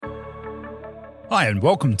Hi, and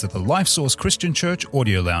welcome to the Life Source Christian Church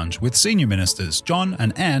Audio Lounge with Senior Ministers John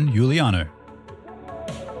and Anne Giuliano.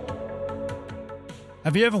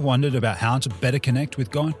 Have you ever wondered about how to better connect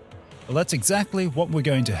with God? Well, that's exactly what we're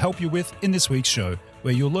going to help you with in this week's show,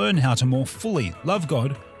 where you'll learn how to more fully love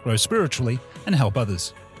God, grow spiritually, and help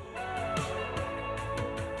others.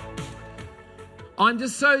 I'm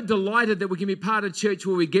just so delighted that we can be part of church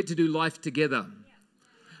where we get to do life together.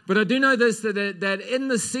 But I do know this, that in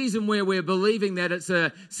the season where we're believing that it's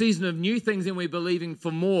a season of new things and we're believing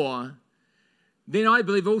for more, then I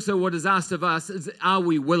believe also what is asked of us is, are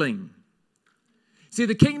we willing? See,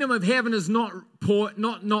 the kingdom of heaven is not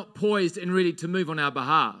poised and ready to move on our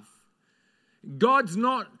behalf. God's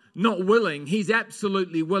not willing. He's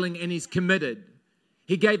absolutely willing and he's committed.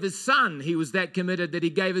 He gave his son. He was that committed that he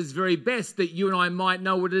gave his very best that you and I might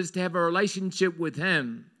know what it is to have a relationship with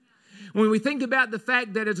him. When we think about the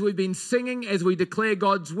fact that as we've been singing, as we declare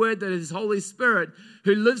God's word, that his Holy Spirit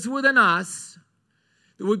who lives within us,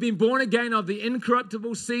 that we've been born again of the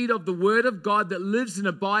incorruptible seed of the word of God that lives and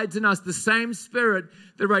abides in us, the same Spirit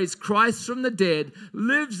that raised Christ from the dead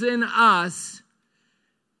lives in us.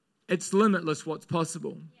 It's limitless what's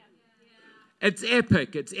possible. It's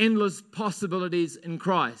epic. It's endless possibilities in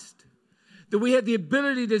Christ. That we have the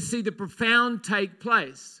ability to see the profound take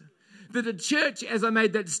place. That the church, as I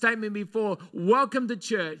made that statement before, welcome to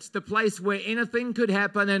church, the place where anything could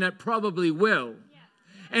happen, and it probably will,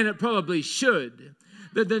 and it probably should.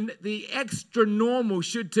 That the extra normal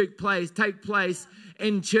should take place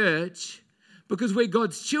in church, because we're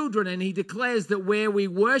God's children, and he declares that where we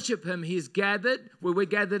worship him, he's gathered, where we're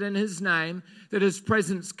gathered in his name, that his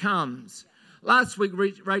presence comes. Last week,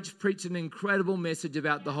 Rach preached an incredible message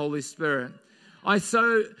about the Holy Spirit. I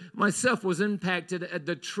myself was impacted at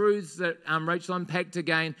the truths that Rachel unpacked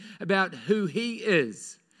again about who he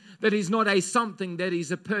is. That he's not a something, that he's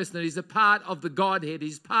a person, that he's a part of the Godhead.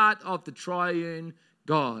 He's part of the triune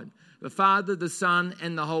God, the Father, the Son,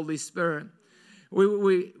 and the Holy Spirit.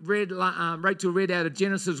 We read, Rachel read out of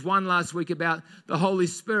Genesis 1 last week about the Holy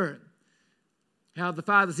Spirit. How the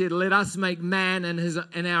Father said, let us make man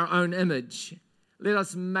in our own image. Let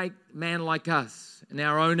us make man like us in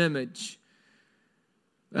our own image.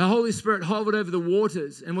 The Holy Spirit hovered over the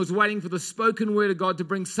waters and was waiting for the spoken word of God to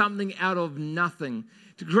bring something out of nothing,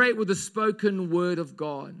 to create with the spoken word of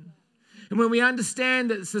God. And when we understand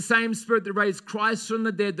that it's the same Spirit that raised Christ from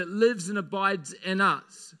the dead that lives and abides in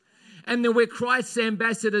us, and that we're Christ's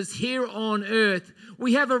ambassadors here on earth,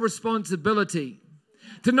 we have a responsibility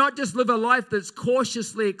to not just live a life that's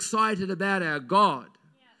cautiously excited about our God.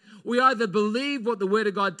 We either believe what the Word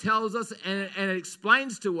of God tells us and it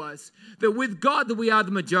explains to us that with God that we are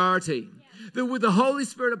the majority. That with the Holy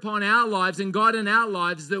Spirit upon our lives and God in our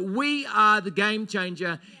lives, that we are the game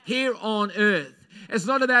changer here on earth. It's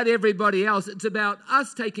not about everybody else. It's about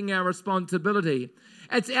us taking our responsibility.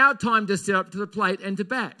 It's our time to step up to the plate and to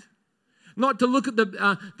bat. Not to look at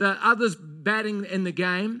the others batting in the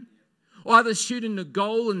game, or others shooting the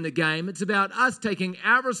goal in the game. It's about us taking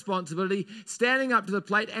our responsibility, standing up to the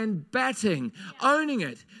plate and batting, owning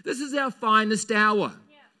it. This is our finest hour.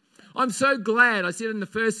 I'm so glad, I said in the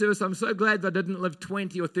first service, I'm so glad that I didn't live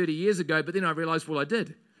 20 or 30 years ago, but then I realized, well, I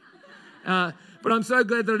did. But I'm so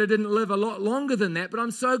glad that I didn't live a lot longer than that, but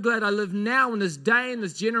I'm so glad I live now in this day, in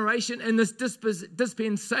this generation, in this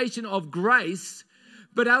dispensation of grace,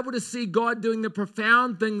 but able to see God doing the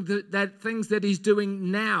profound things that he's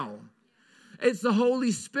doing now. It's the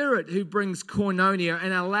Holy Spirit who brings koinonia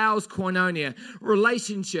and allows koinonia,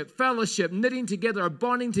 relationship, fellowship, knitting together, a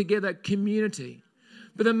bonding together, community.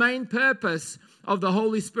 But the main purpose of the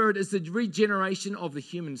Holy Spirit is the regeneration of the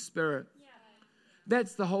human spirit.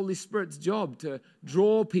 That's the Holy Spirit's job, to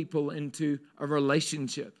draw people into a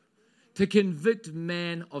relationship, to convict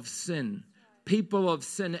man of sin, people of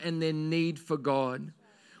sin and their need for God.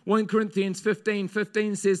 1 Corinthians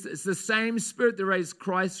 15:15 says it's the same Spirit that raised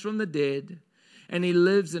Christ from the dead, and he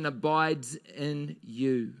lives and abides in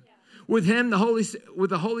you. With him, with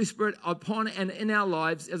the Holy Spirit upon and in our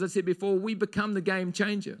lives, as I said before, we become the game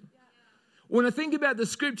changer. When I think about the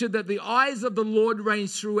scripture that the eyes of the Lord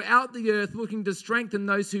range throughout the earth, looking to strengthen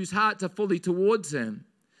those whose hearts are fully towards him,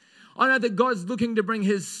 I know that God's looking to bring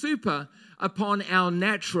his super upon our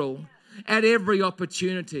natural at every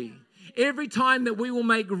opportunity. Every time that we will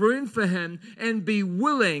make room for him and be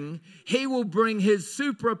willing, he will bring his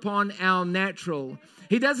super upon our natural.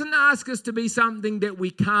 He doesn't ask us to be something that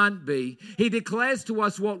we can't be. He declares to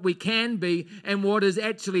us what we can be and what is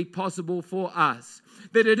actually possible for us.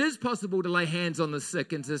 That it is possible to lay hands on the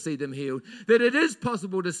sick and to see them healed. That it is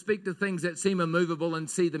possible to speak to things that seem immovable and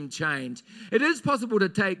see them change. It is possible to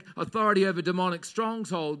take authority over demonic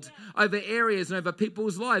strongholds, over areas and over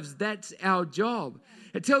people's lives. That's our job.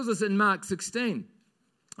 It tells us in Mark 16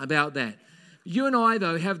 about that. You and I,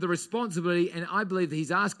 though, have the responsibility, and I believe that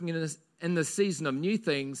he's asking in this season of new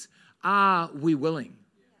things, are we willing?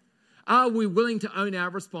 Are we willing to own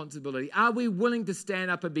our responsibility? Are we willing to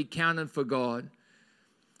stand up and be counted for God?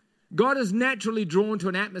 God is naturally drawn to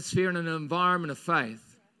an atmosphere and an environment of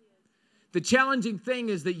faith. The challenging thing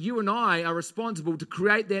is that you and I are responsible to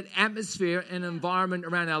create that atmosphere and environment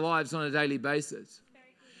around our lives on a daily basis.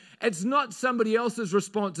 It's not somebody else's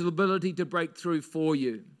responsibility to break through for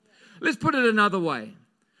you. Let's put it another way.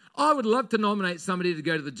 I would love to nominate somebody to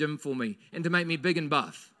go to the gym for me and to make me big and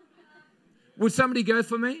buff. Would somebody go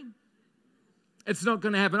for me? It's not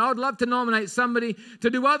going to happen. I would love to nominate somebody to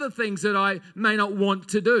do other things that I may not want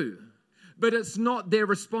to do. But it's not their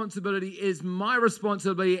responsibility. It's my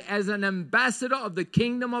responsibility as an ambassador of the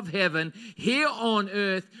kingdom of heaven here on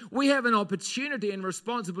earth. We have an opportunity and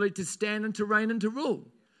responsibility to stand and to reign and to rule.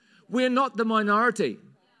 We're not the minority.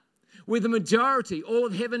 We're the majority. All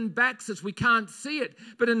of heaven backs us. We can't see it.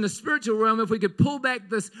 But in the spiritual realm, if we could pull back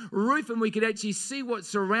this roof and we could actually see what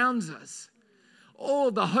surrounds us.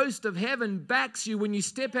 All the host of heaven backs you when you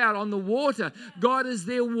step out on the water. God is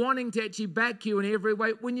there wanting to actually back you in every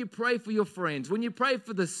way. When you pray for your friends, when you pray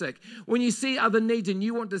for the sick, when you see other needs and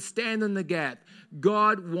you want to stand in the gap,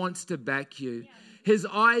 God wants to back you. His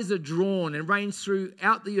eyes are drawn and reigns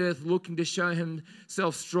throughout the earth looking to show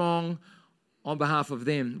himself strong on behalf of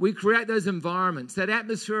them. We create those environments, that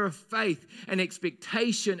atmosphere of faith and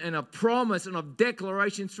expectation and a promise and of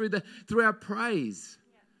declaration through our praise.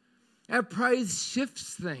 Our praise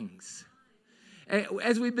shifts things.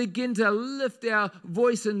 As we begin to lift our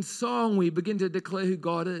voice in song, we begin to declare who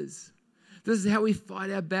God is. This is how we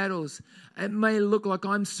fight our battles. It may look like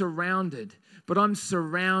I'm surrounded, but I'm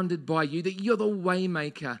surrounded by you, that you're the way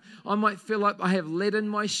maker. I might feel like I have lead in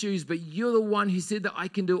my shoes, but you're the one who said that I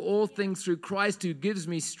can do all things through Christ who gives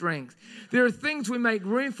me strength. There are things we make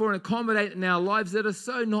room for and accommodate in our lives that are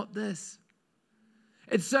so not this.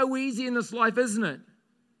 It's so easy in this life, isn't it?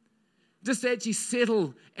 Just to actually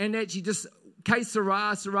settle and actually just, que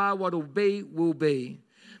sera, what will be, will be.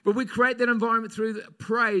 But we create that environment through the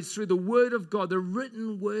praise, through the Word of God, the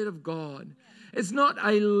written Word of God. It's not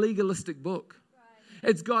a legalistic book.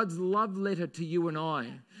 It's God's love letter to you and I.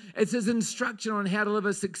 It's His instruction on how to live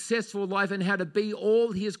a successful life and how to be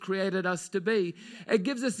all He has created us to be. It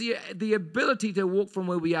gives us the ability to walk from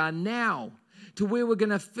where we are now to where we're going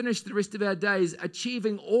to finish the rest of our days,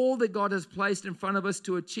 achieving all that God has placed in front of us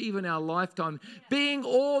to achieve in our lifetime, being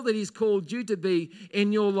all that He's called you to be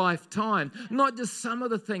in your lifetime, not just some of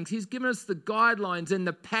the things. He's given us the guidelines and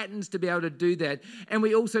the patterns to be able to do that. And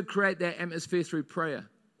we also create that atmosphere through prayer,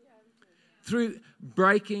 through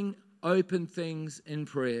breaking open things in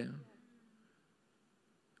prayer.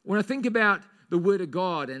 When I think about the Word of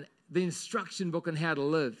God and the instruction book on how to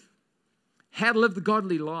live the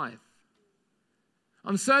godly life,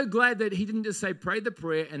 I'm so glad that He didn't just say, pray the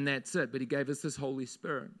prayer and that's it, but He gave us this Holy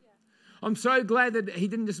Spirit. Yeah. I'm so glad that He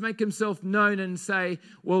didn't just make Himself known and say,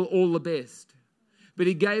 well, all the best, but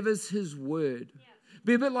He gave us His Word. Yeah.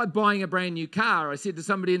 Be a bit like buying a brand new car. I said to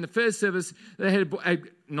somebody in the first service, they had a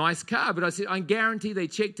nice car, but I said, I guarantee they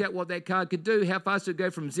checked out what that car could do, how fast it would go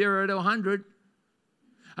from 0 to 100.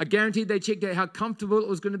 I guaranteed they checked out how comfortable it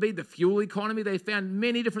was going to be, the fuel economy. They found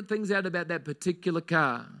many different things out about that particular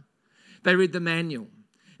car. They read the manual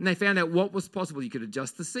and they found out what was possible. You could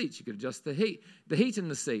adjust the seats. You could adjust the heat in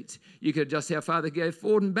the seats. You could adjust how far they go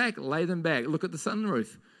forward and back, lay them back, look at the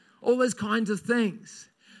sunroof, all those kinds of things.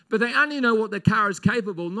 But they only know what the car is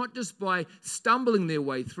capable, not just by stumbling their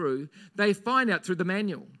way through. They find out through the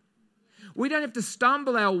manual. We don't have to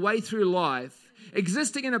stumble our way through life,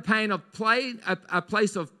 existing in a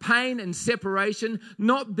place of pain and separation,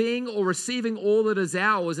 not being or receiving all that is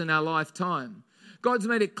ours in our lifetime. God's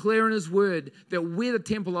made it clear in His Word that we're the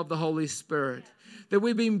temple of the Holy Spirit, that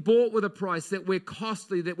we've been bought with a price, that we're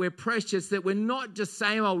costly, that we're precious, that we're not just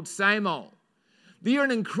same old, same old. You're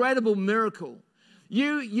an incredible miracle.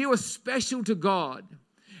 You are special to God,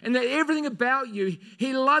 and that everything about you,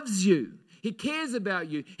 He loves you. He cares about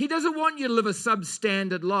you. He doesn't want you to live a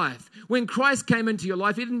substandard life. When Christ came into your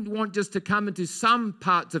life, He didn't want just to come into some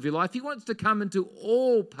parts of your life. He wants to come into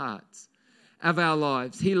all parts of our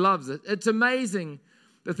lives. He loves it. It's amazing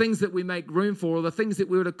the things that we make room for, or the things that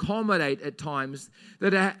we would accommodate at times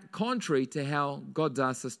that are contrary to how God's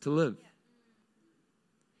asked us to live.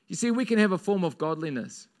 You see, we can have a form of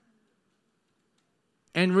godliness.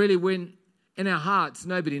 And really, when in our hearts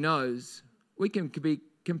nobody knows, we can be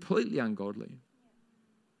completely ungodly.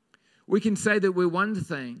 We can say that we're one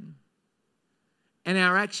thing, and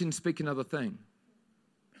our actions speak another thing.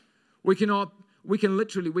 We can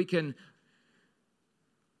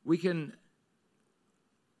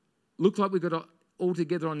look like we've got it all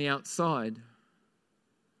together on the outside,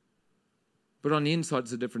 but on the inside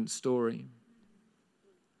it's a different story.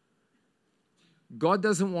 God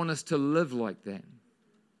doesn't want us to live like that.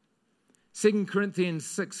 2 Corinthians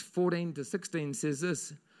 6:14-16 says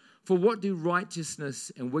this, "For what do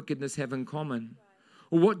righteousness and wickedness have in common?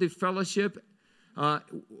 Or what fellowship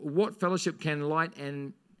can light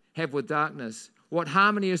and have with darkness? What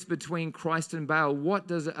harmony is between Christ and Baal? What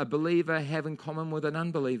does a believer have in common with an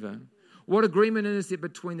unbeliever? What agreement is there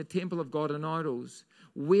between the temple of God and idols?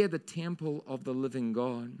 We're the temple of the living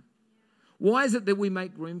God." Why is it that we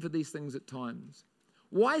make room for these things at times?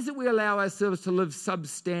 Why is it we allow ourselves to live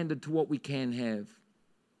substandard to what we can have?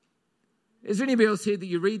 Is there anybody else here that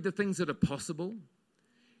you read the things that are possible?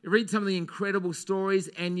 You read some of the incredible stories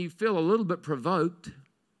and you feel a little bit provoked.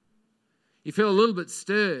 You feel a little bit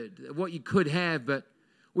stirred at what you could have, but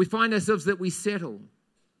we find ourselves that we settle.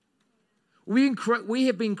 We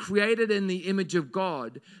have been created in the image of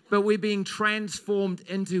God, but we're being transformed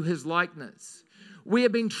into His likeness. We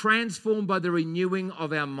have been transformed by the renewing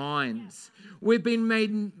of our minds. We've been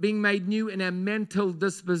being made new in our mental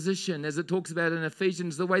disposition, as it talks about in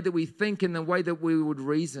Ephesians, the way that we think and the way that we would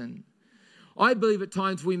reason. I believe at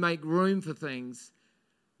times we make room for things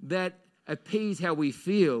that appease how we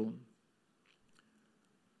feel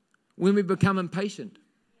when we become impatient.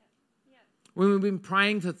 When we've been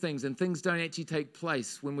praying for things and things don't actually take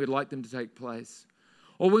place when we'd like them to take place.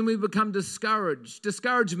 Or when we become discouraged.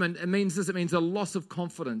 Discouragement, it means a loss of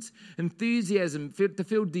confidence, enthusiasm, to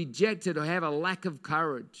feel dejected or have a lack of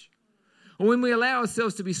courage. Or when we allow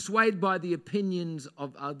ourselves to be swayed by the opinions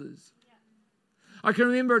of others. I can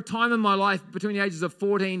remember a time in my life between the ages of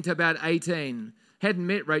 14 to about 18. Hadn't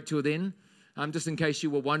met Rachel then, just in case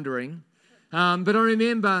you were wondering. But I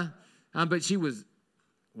remember, but she was,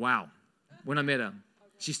 wow, when I met her.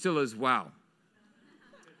 She still is, wow.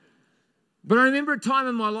 But I remember a time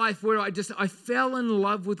in my life where I fell in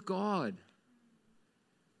love with God.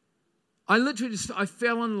 I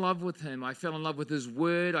fell in love with Him. I fell in love with His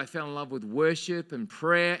Word. I fell in love with worship and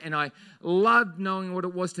prayer. And I loved knowing what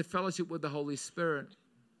it was to fellowship with the Holy Spirit.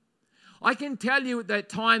 I can tell you at that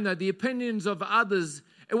time, though, the opinions of others,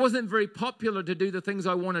 it wasn't very popular to do the things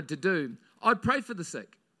I wanted to do. I'd pray for the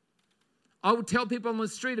sick. I would tell people on the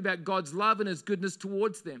street about God's love and His goodness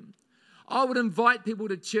towards them. I would invite people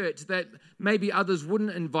to church that maybe others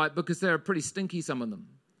wouldn't invite because they were pretty stinky, some of them.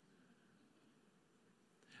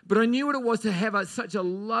 But I knew what it was to have such a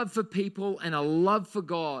love for people and a love for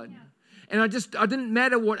God. Yeah. And I didn't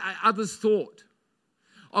matter what others thought.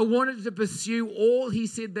 I wanted to pursue all He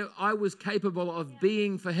said that I was capable of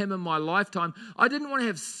being for Him in my lifetime. I didn't want to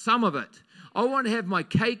have some of it. I wanted to have my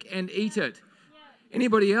cake and eat it.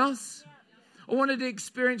 Anybody else? I wanted to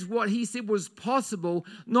experience what He said was possible,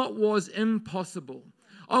 not was impossible.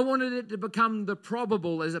 I wanted it to become the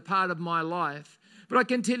probable as a part of my life. But I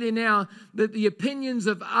can tell you now that the opinions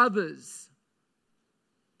of others,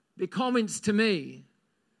 their comments to me,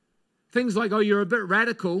 things like, "Oh, you're a bit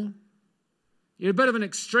radical. You're a bit of an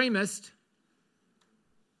extremist,"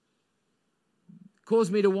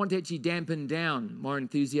 caused me to want to actually dampen down my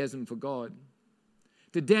enthusiasm for God.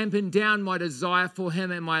 To dampen down my desire for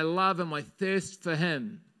Him and my love and my thirst for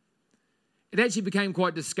Him. It actually became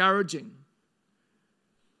quite discouraging.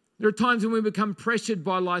 There are times when we become pressured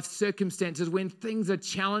by life's circumstances, when things are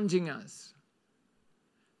challenging us.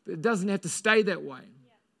 But it doesn't have to stay that way.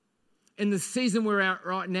 In the season we're at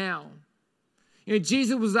right now,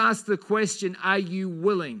 Jesus was asked the question, "Are you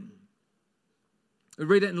willing?" We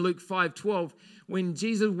read it in Luke 5:12. When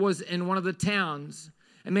Jesus was in one of the towns,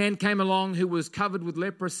 a man came along who was covered with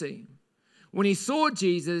leprosy. When he saw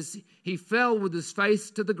Jesus, he fell with his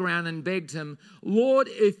face to the ground and begged Him, "Lord,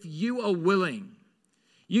 if you are willing,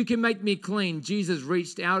 you can make me clean." Jesus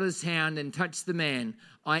reached out His hand and touched the man.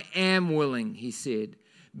 "I am willing," He said.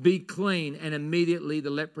 "Be clean." And immediately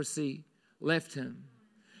the leprosy left him.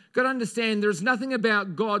 Got to understand, there's nothing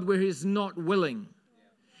about God where He's not willing.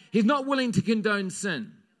 He's not willing to condone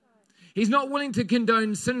sin. He's not willing to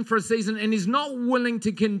condone sin for a season, and He's not willing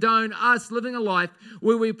to condone us living a life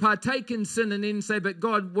where we partake in sin and then say, "But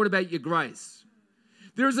God, what about your grace?"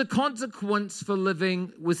 There is a consequence for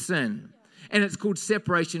living with sin. And it's called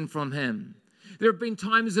separation from Him. There have been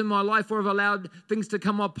times in my life where I've allowed things to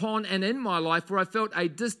come upon and in my life where I felt a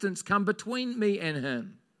distance come between me and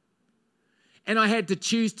Him. And I had to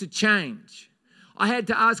choose to change. I had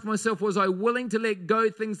to ask myself, was I willing to let go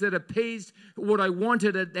things that appeased what I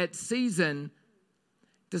wanted at that season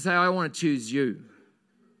to say, I want to choose you.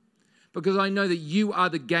 Because I know that you are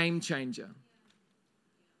the game changer.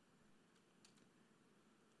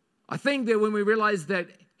 I think that when we realize that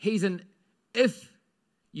He's an if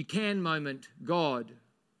you can moment, God,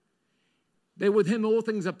 that with Him all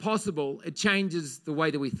things are possible, it changes the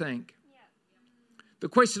way that we think. The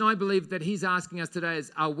question I believe that He's asking us today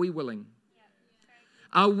is, are we willing?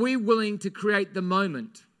 Are we willing to create the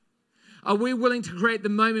moment? Are we willing to create the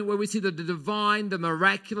moment where we see the divine, the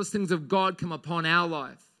miraculous things of God come upon our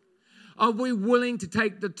life? Are we willing to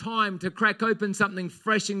take the time to crack open something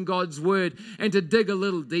fresh in God's Word and to dig a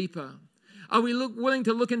little deeper? Are we willing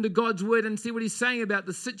to look into God's Word and see what He's saying about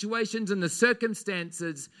the situations and the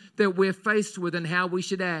circumstances that we're faced with and how we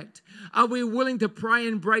should act? Are we willing to pray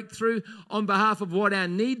and break through on behalf of what our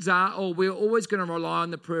needs are, or we're always going to rely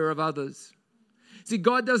on the prayer of others? See,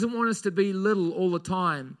 God doesn't want us to be little all the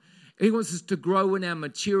time. He wants us to grow in our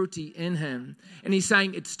maturity in Him. And He's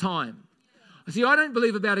saying it's time. See, I don't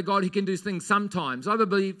believe about a God who can do things sometimes. I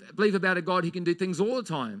believe about a God who can do things all the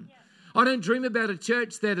time. I don't dream about a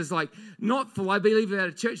church that is like not full. I believe about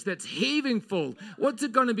a church that's heaving full. What's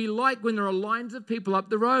it going to be like when there are lines of people up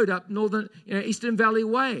the road, up Eastern Valley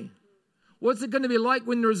Way? What's it going to be like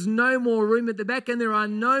when there is no more room at the back and there are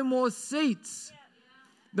no more seats?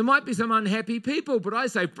 There might be some unhappy people, but I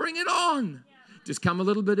say, bring it on. Just come a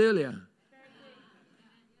little bit earlier.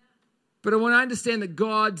 But I want to understand that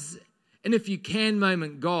God's an if you can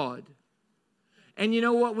moment God. And you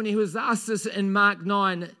know what? When He was asked this in Mark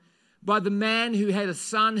 9 by the man who had a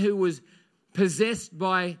son who was possessed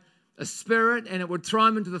by a spirit and it would throw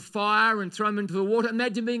him into the fire and throw him into the water.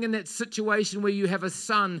 Imagine being in that situation where you have a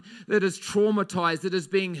son that is traumatized, that is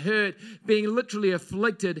being hurt, being literally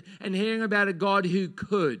afflicted, and hearing about a God who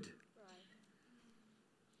could.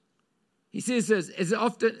 He says this,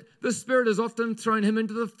 the spirit has often thrown him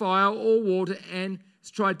into the fire or water and has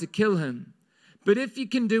tried to kill him. But if you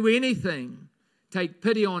can do anything, take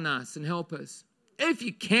pity on us and help us. If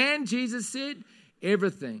you can, Jesus said,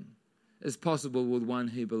 everything is possible with one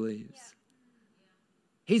who believes.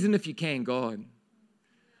 He's an if you can God.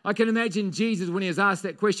 I can imagine Jesus when He was asked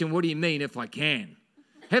that question, what do you mean if I can?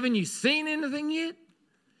 Haven't you seen anything yet?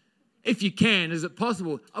 If you can, is it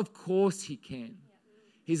possible? Of course He can.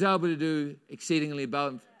 He's able to do exceedingly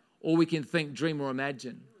above all we can think, dream, or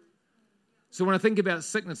imagine. So when I think about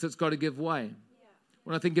sickness, it's got to give way.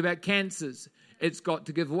 When I think about cancers, it's got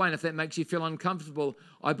to give way. And if that makes you feel uncomfortable,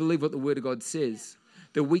 I believe what the Word of God says,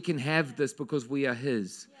 that we can have this because we are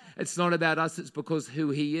His. It's not about us, it's because who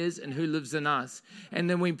He is and who lives in us. And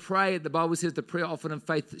then we pray, the Bible says the prayer offered in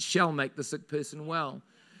faith shall make the sick person well.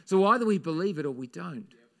 So either we believe it or we don't.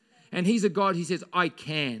 And He's a God who says, I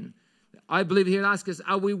can. I believe He'll ask us,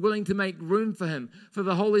 are we willing to make room for Him, for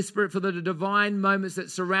the Holy Spirit, for the divine moments that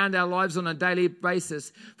surround our lives on a daily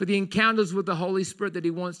basis, for the encounters with the Holy Spirit that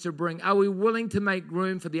He wants to bring? Are we willing to make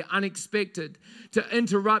room for the unexpected, to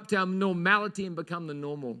interrupt our normality and become the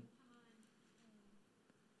normal?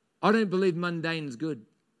 I don't believe mundane is good.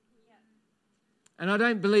 And I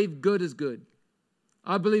don't believe good is good.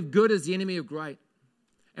 I believe good is the enemy of great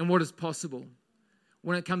and what is possible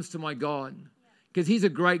when it comes to my God. Because He's a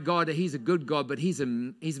great God, He's a good God, but He's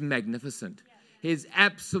magnificent. He's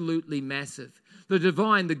absolutely massive. The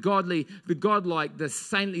divine, the godly, the godlike, the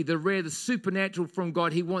saintly, the rare, the supernatural from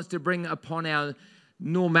God, He wants to bring upon our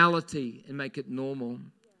normality and make it normal.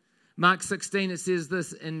 Mark 16, it says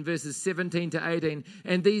this in verses 17 to 18,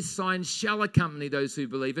 and these signs shall accompany those who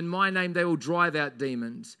believe. In my name they will drive out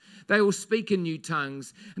demons. They will speak in new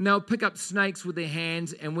tongues, and they'll pick up snakes with their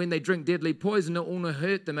hands, and when they drink deadly poison, it will not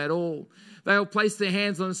hurt them at all. They will place their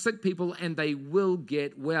hands on sick people, and they will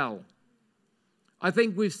get well. I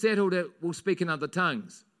think we've settled it, we'll speak in other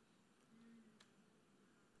tongues.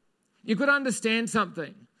 You've got to understand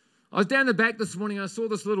something. I was down the back this morning and I saw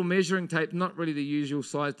this little measuring tape, not really the usual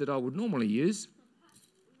size that I would normally use.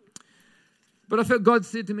 But I felt God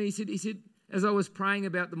said to me, He said, as I was praying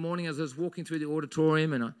about the morning, as I was walking through the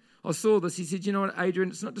auditorium and I saw this, He said, you know what,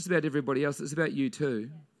 Adrian, it's not just about everybody else, it's about you too.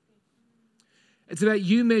 It's about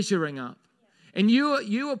you measuring up. And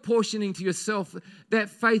you are portioning to yourself that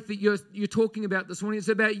faith that you're talking about this morning. It's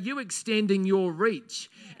about you extending your reach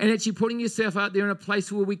and actually putting yourself out there in a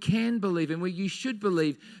place where we can believe and where you should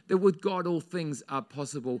believe that with God all things are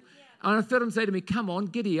possible. And I felt Him say to me, come on,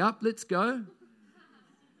 giddy up, let's go.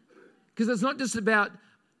 Because it's not just about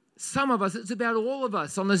some of us, it's about all of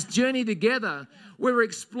us on this journey together. We're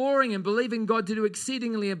exploring and believing God to do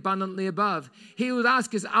exceedingly abundantly above. He would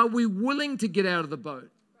ask us, are we willing to get out of the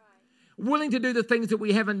boat? Willing to do the things that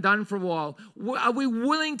we haven't done for a while? Are we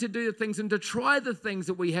willing to do the things and to try the things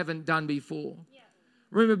that we haven't done before? Yeah.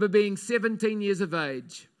 Remember being 17 years of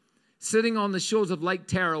age, sitting on the shores of Lake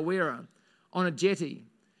Tarawera on a jetty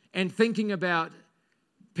and thinking about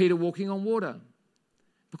Peter walking on water.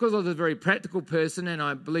 Because I was a very practical person and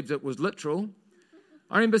I believed it was literal,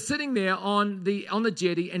 I remember sitting there on the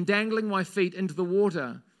jetty and dangling my feet into the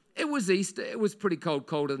water. It was Easter. It was pretty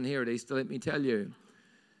colder than here at Easter, let me tell you.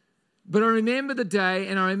 But I remember the day,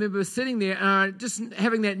 and I remember sitting there and just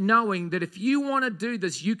having that knowing that if you want to do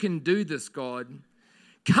this, you can do this, God.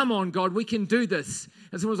 Come on, God, we can do this.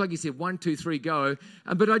 It's almost like you said, 1, 2, 3, go.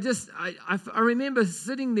 But I remember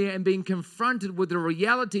sitting there and being confronted with the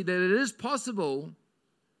reality that it is possible.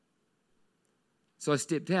 So I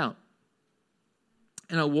stepped out,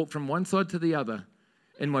 and I walked from one side to the other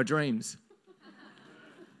in my dreams.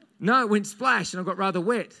 No, it went splash, and I got rather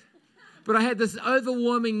wet. But I had this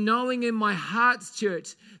overwhelming knowing in my heart's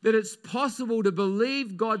church that it's possible to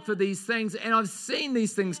believe God for these things. And I've seen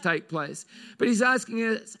these things take place. But he's asking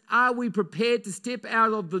us, are we prepared to step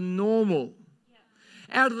out of the normal?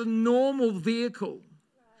 Out of the normal vehicle.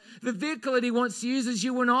 The vehicle that he wants to use is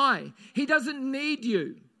you and I. He doesn't need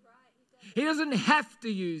you. He doesn't have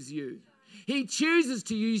to use you. He chooses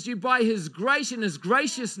to use you by his grace and his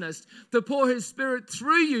graciousness to pour his Spirit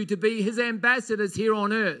through you to be his ambassadors here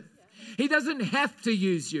on earth. He doesn't have to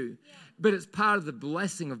use you, but it's part of the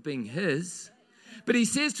blessing of being his. But he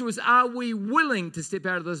says to us, are we willing to step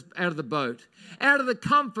out of the boat, out of the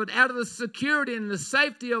comfort, out of the security and the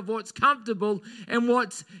safety of what's comfortable and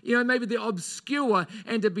what's, maybe the obscure,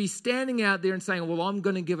 and to be standing out there and saying, well, I'm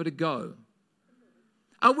going to give it a go.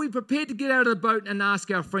 Are we prepared to get out of the boat and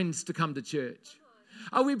ask our friends to come to church?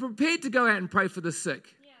 Are we prepared to go out and pray for the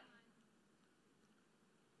sick?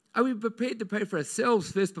 Are we prepared to pray for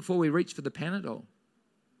ourselves first before we reach for the Panadol?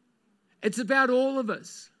 It's about all of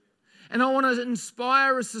us. And I want to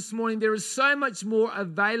inspire us this morning. There is so much more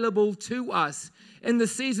available to us in the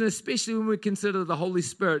season, especially when we consider the Holy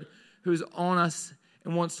Spirit who is on us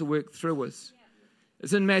and wants to work through us.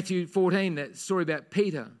 It's in Matthew 14, that story about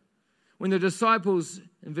Peter. When the disciples,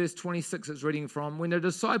 in verse 26 it's reading from, when the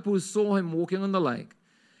disciples saw him walking on the lake,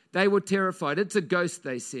 they were terrified. It's a ghost,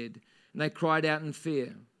 they said, and they cried out in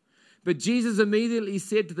fear. But Jesus immediately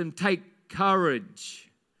said to them, take courage.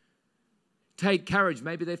 Take courage.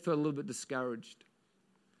 Maybe they felt a little bit discouraged.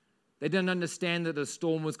 They didn't understand that a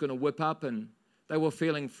storm was going to whip up and they were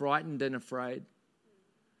feeling frightened and afraid.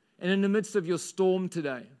 And in the midst of your storm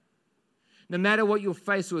today, no matter what you're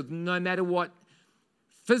faced with, no matter what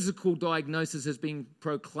physical diagnosis has been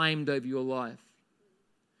proclaimed over your life,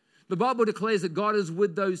 the Bible declares that God is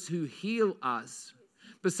with those who heal us,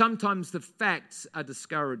 but sometimes the facts are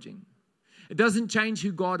discouraging. It doesn't change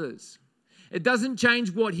who God is. It doesn't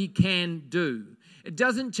change what he can do. It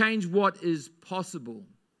doesn't change what is possible.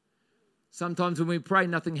 Sometimes when we pray,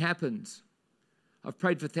 nothing happens. I've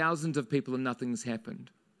prayed for thousands of people and nothing's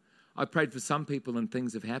happened. I've prayed for some people and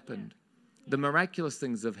things have happened. The miraculous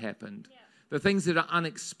things have happened. The things that are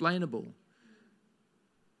unexplainable.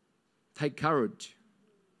 Take courage.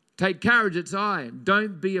 Take courage, it's I.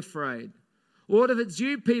 Don't be afraid. Lord, if it's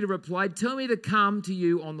you, Peter replied, tell me to come to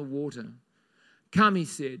you on the water. Come, he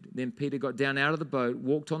said. Then Peter got down out of the boat,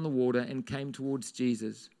 walked on the water, and came towards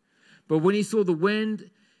Jesus. But when he saw the wind,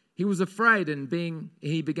 he was afraid, and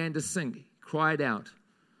he began to sink. He cried out,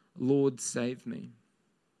 Lord, save me.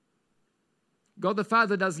 God the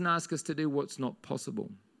Father doesn't ask us to do what's not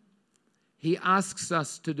possible. He asks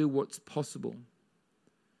us to do what's possible.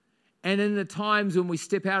 And in the times when we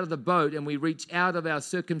step out of the boat and we reach out of our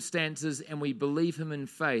circumstances and we believe him in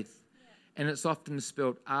faith, and it's often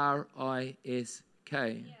spelled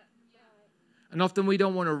R-I-S-K. And often we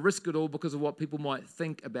don't want to risk it all because of what people might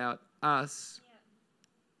think about us.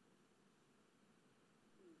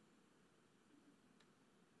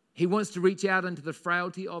 He wants to reach out into the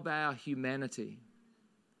frailty of our humanity,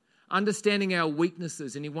 understanding our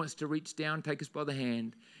weaknesses, and he wants to reach down, take us by the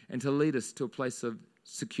hand, and to lead us to a place of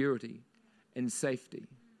security and safety.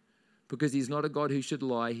 Because he's not a God who should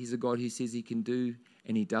lie. He's a God who says he can do,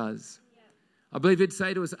 and he does. I believe he'd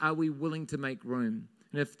say to us, are we willing to make room?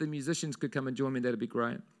 And if the musicians could come and join me, that'd be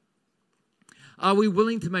great. Are we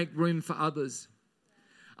willing to make room for others?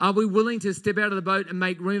 Are we willing to step out of the boat and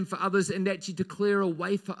make room for others and actually to clear a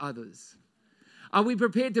way for others? Are we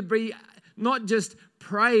prepared to be not just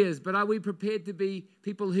prayers, but are we prepared to be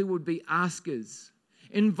people who would be askers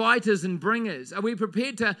inviters and bringers? Are we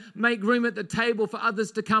prepared to make room at the table for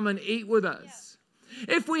others to come and eat with us?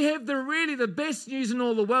 If we have the best news in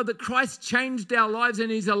all the world, that Christ changed our lives and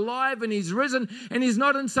He's alive and He's risen and He's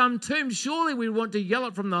not in some tomb, surely we want to yell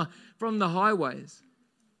it from the highways.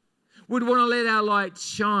 We'd want to let our light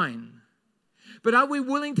shine. But are we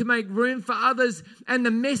willing to make room for others and the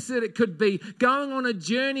mess that it could be? Going on a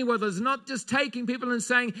journey with us, not just taking people and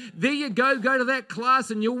saying, there you go to that class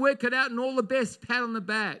and you'll work it out and all the best, pat on the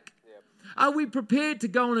back. Yep. Are we prepared to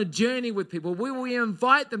go on a journey with people? Will we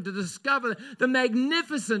invite them to discover the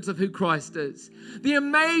magnificence of who Christ is? The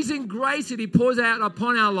amazing grace that He pours out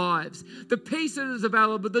upon our lives. The peace that is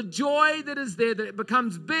available, the joy that is there, that it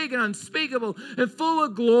becomes big and unspeakable and full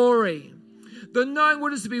of glory. The knowing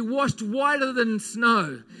what it is to be washed whiter than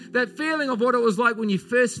snow. That feeling of what it was like when you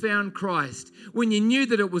first found Christ. When you knew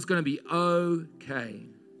that it was going to be okay.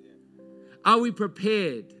 Are we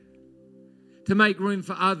prepared to make room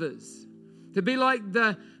for others? To be like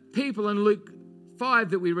the people in Luke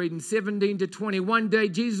 5 that we read in 17 to 20. One day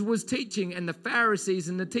Jesus was teaching and the Pharisees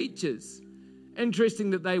and the teachers.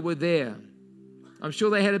 Interesting that they were there. I'm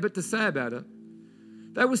sure they had a bit to say about it.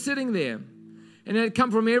 They were sitting there. And it had come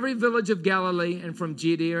from every village of Galilee and from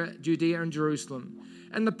Judea and Jerusalem.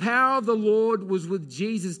 And the power of the Lord was with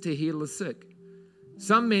Jesus to heal the sick.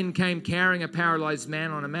 Some men came carrying a paralyzed man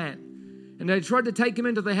on a mat. And they tried to take him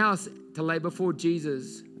into the house to lay before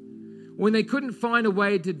Jesus. When they couldn't find a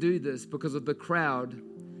way to do this because of the crowd,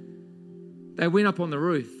 they went up on the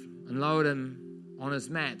roof and lowered him on his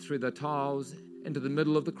mat through the tiles into the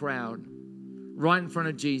middle of the crowd, right in front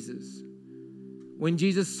of Jesus. When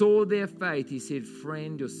Jesus saw their faith, He said,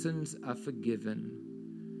 "Friend, your sins are forgiven."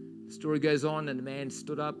 The story goes on, and the man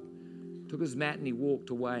stood up, took his mat, and he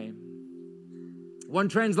walked away. One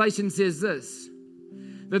translation says this,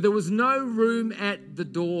 that there was no room at the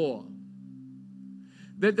door.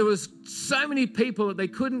 That there was so many people that they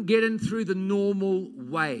couldn't get in through the normal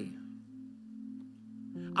way.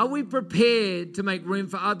 Are we prepared to make room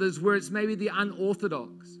for others where it's maybe the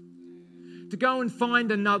unorthodox? To go and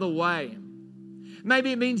find another way?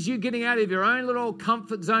 Maybe it means you getting out of your own little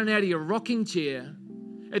comfort zone, out of your rocking chair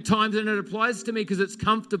at times, and it applies to me because it's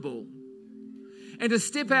comfortable. And to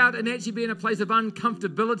step out and actually be in a place of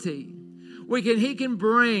uncomfortability, He can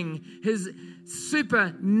bring His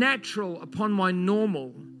supernatural upon my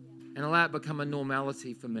normal and allow it to become a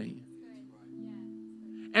normality for me.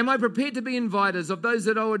 Am I prepared to be inviters of those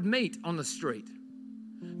that I would meet on the street?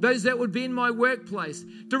 Those that would be in my workplace,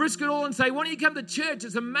 to risk it all and say, why don't you come to church?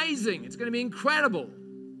 It's amazing. It's going to be incredible.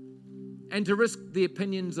 And to risk the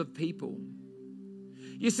opinions of people.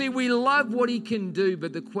 You see, we love what He can do,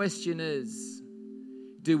 but the question is,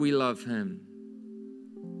 do we love Him?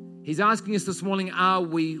 He's asking us this morning, are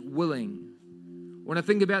we willing? When I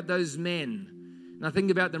think about those men, and I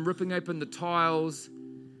think about them ripping open the tiles,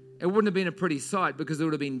 it wouldn't have been a pretty sight because there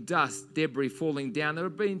would have been dust, debris falling down. There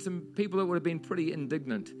would have been some people that would have been pretty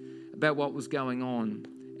indignant about what was going on.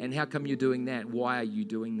 And how come you're doing that? Why are you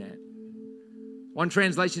doing that? One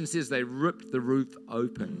translation says they ripped the roof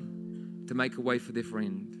open to make a way for their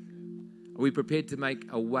friend. Are we prepared to make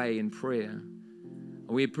a way in prayer?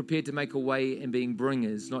 Are we prepared to make a way in being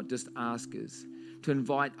bringers, not just askers? To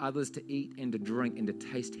invite others to eat and to drink and to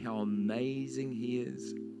taste how amazing He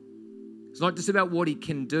is. It's not just about what He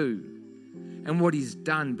can do and what He's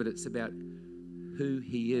done, but it's about who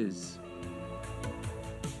He is.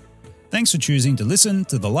 Thanks for choosing to listen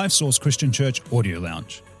to the Life Source Christian Church Audio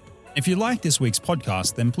Lounge. If you like this week's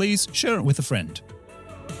podcast, then please share it with a friend.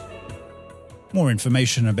 More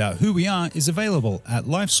information about who we are is available at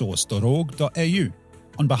lifesource.org.au.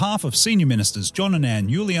 On behalf of Senior Ministers John and Ann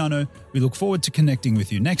Giuliano, we look forward to connecting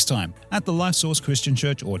with you next time at the Life Source Christian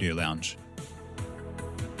Church Audio Lounge.